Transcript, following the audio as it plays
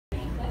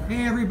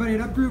Hey everybody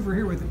at Upgroove, we're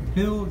here with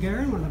Bill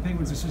Guerin, one of the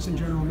Penguins' assistant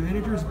general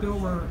managers. Bill,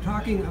 we're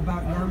talking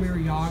about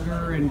Jaromir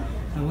Jagr and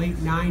the late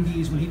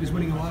 90s when he was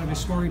winning a lot of his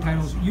scoring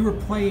titles. You were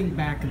playing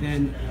back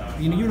then.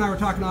 You and I were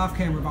talking off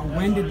camera about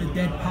when did the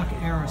dead puck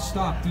era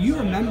stop. Do you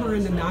remember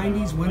in the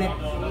 90s when it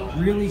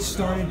really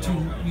started to,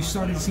 you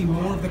started to see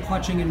more of the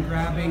clutching and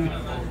grabbing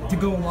to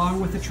go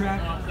along with the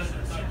track?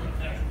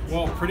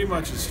 Well, pretty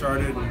much it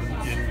started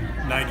in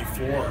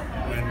 '94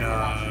 when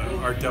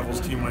our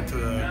Devils team went to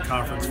the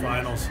conference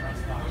finals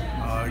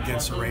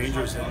against the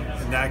Rangers,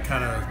 and that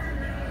kind of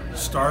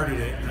started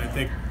it. And I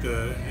think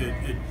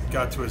it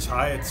got to its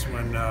heights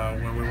when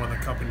we won the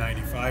Cup in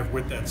 '95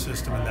 with that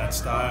system and that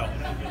style.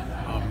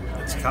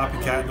 It's a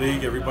copycat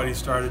league. Everybody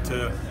started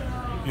to,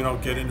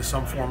 get into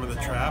some form of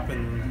the trap,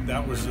 and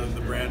that was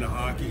the brand of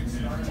hockey.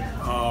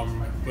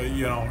 But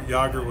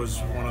Jagr was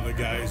one of the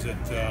guys that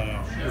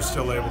was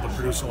still able to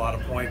produce a lot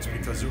of points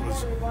because it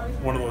was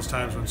one of those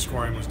times when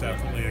scoring was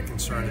definitely a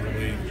concern in the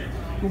league.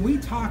 When we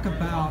talk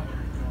about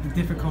the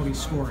difficulty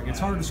scoring, it's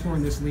hard to score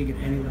in this league at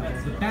any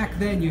level. But back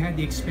then you had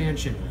the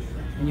expansion,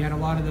 and you had a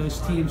lot of those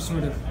teams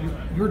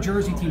your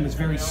Jersey team was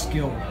very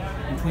skilled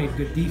and played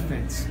good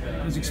defense.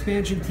 Those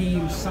expansion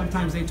teams,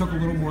 sometimes they took a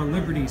little more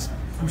liberties.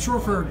 I'm sure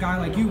for a guy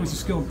like you who was a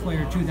skilled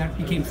player too, that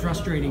became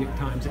frustrating at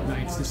times at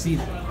nights to see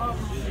that.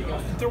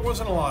 There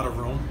wasn't a lot of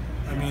room.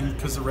 I mean,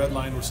 because the red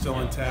line was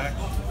still intact.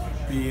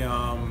 There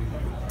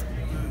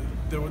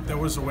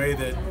was a way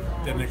that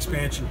an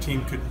expansion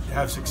team could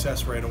have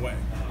success right away.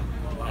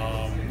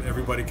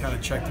 Everybody kind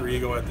of checked their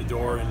ego at the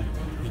door, and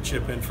you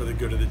chip in for the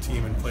good of the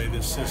team and play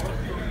this system.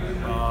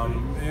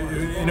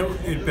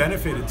 It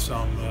benefited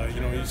some.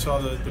 You saw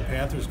the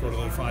Panthers go to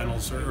the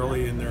finals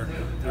early in their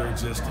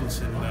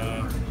existence, and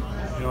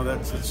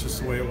that's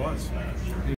just the way it was.